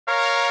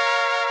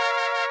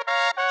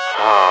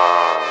You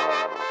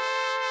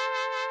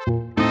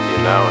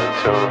know, in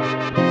tune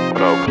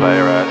with old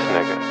player ass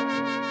nigga.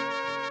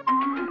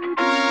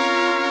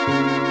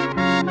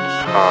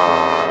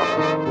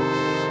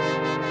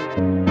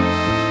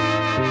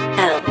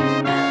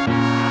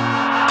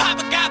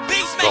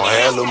 Go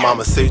ahead, little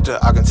mamacita,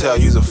 I can tell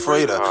you's a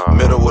Frida.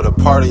 Middle with a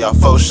party, I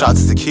 4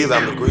 shots of tequila.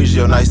 I'm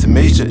Grigio, nice to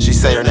meet you. She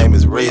say her name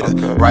is Rita.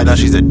 Right now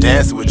she's a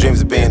dancer with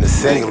dreams of being a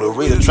singer. Lil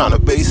Rita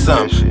tryna be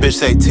something. Bitch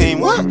say team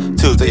what?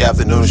 Tuesday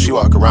afternoon, she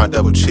walk around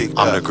double cheek.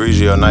 I'm the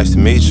Grigio, nice to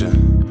meet you.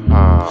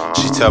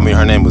 She tell me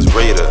her name was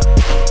Rita.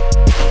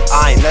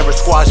 I ain't never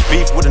squashed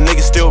beef with a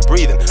nigga still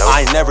breathing.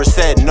 I ain't never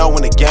said no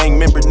when a gang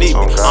member need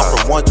me. I'm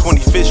from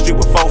 125th Street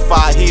with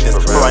 4-5 heathens.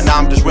 But right now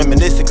I'm just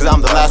reminiscing cause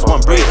I'm the last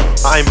one breathing.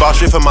 I ain't bought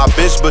shit for my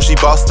bitch, but she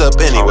bossed up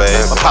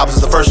anyways. My pops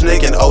was the first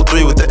nigga in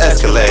 03 with the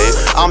Escalade.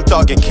 I'm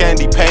talking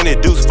candy painted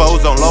deuce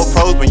foes on low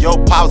pros. When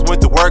your pops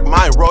went to work,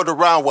 mine rode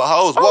around with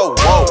hoes. Whoa,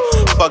 whoa.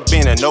 Fuck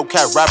being a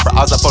no-cap rapper.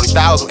 I was at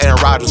 40,000 with Aaron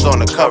Rodgers on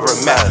the cover of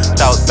Map.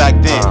 That was back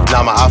then.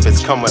 Now my outfits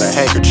come with a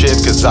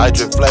handkerchief cause I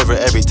drip flavor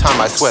every time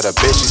I sweat a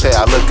bitch. She say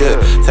I look good.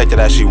 Take that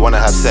as she wanna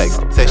have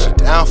sex. Say she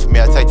down for me,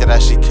 I take that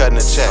as she cutting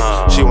a check.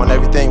 She want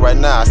everything right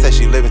now, I say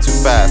she living too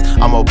fast.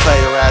 I'm a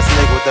player ass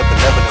nigga with the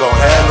benevolent. Go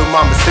ahead, little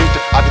mamacita,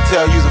 I can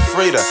tell you's a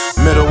Frida.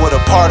 Middle with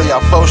a party, I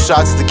 4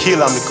 shots of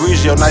tequila. I'm the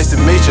Grigio, nice to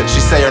meet you. She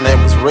say her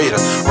name was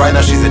Rita. Right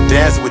now she's a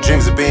dancer with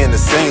dreams of being a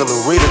singer. Lil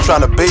Rita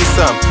tryna be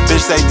something.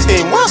 Bitch say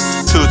team what?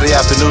 Tuesday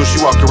afternoon,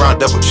 she walk around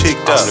double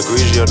cheeked up. I'm the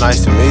Grigio,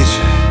 nice to meet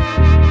you.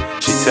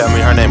 She tell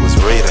me her name was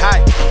Rita.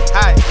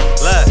 Hey,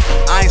 look,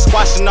 I ain't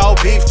squashing no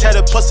beef, tell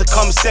the pussy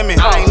come see me.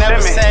 I ain't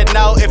never said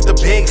no if the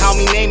big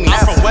homie need me.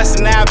 I'm from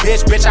Western now,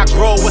 bitch, I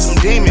grew up with some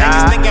demons.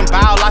 Niggas thinking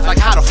about life like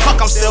how the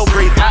fuck I'm still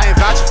breathing. I ain't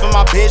vouching for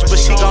my bitch, but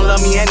she gon' love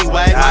me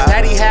anyway. My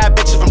daddy had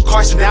bitches from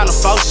Carson down to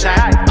Faux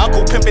Shot.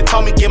 Uncle Pimpin'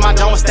 told me get my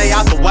dough and stay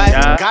out the way.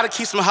 Gotta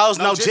keep some hoes,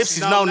 no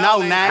gypsies, no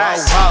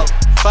names.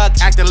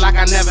 Fuck acting like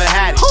I never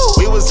had it.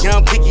 We was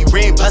young, picky,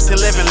 ring, bustin',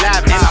 living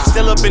lavish. And I'm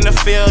still up in the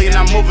field, and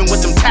I'm moving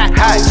with them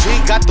tactics. She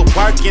got the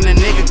work, and the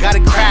nigga got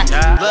it crack.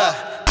 Look,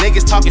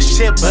 niggas talking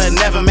shit, but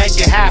never make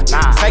it happen.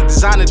 Fake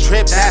designer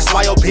drip, that's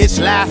why your bitch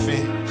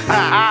laughing.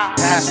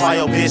 That's why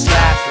your bitch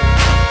laughing.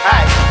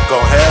 Go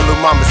ahead,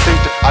 little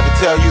mamacita, I can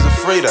tell you's a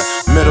Frida.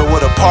 Middle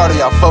with a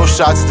party, I 4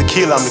 shots of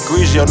tequila. I'm the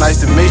Grigio,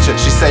 nice to meet you.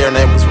 She say her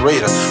name was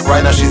Rita.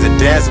 Right now she's a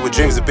dancer with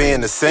dreams of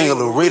being a singer.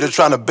 Lil Rita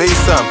tryna be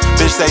something.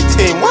 Bitch say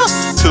team what?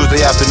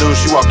 Tuesday afternoon,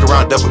 she walk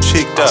around double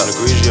cheeked up. I'm the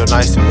Grigio,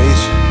 nice to meet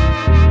you.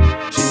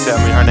 She tell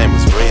me her name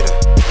was Rita.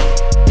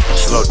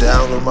 Slow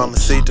down, little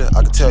mamacita,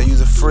 I can tell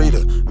you's a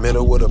Frida.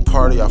 Middle with a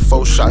party, I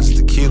 4 shots of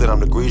tequila. I'm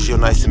the Grigio,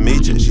 nice to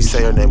meet you. She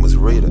say her name was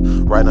Rita.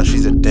 Right now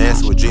she's a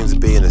dancer with dreams of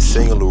being a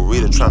singer. Lil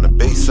Rita tryna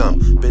be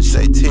something. Bitch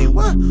say team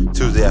what?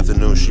 Tuesday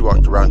afternoon, she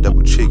walked around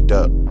double cheeked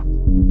up.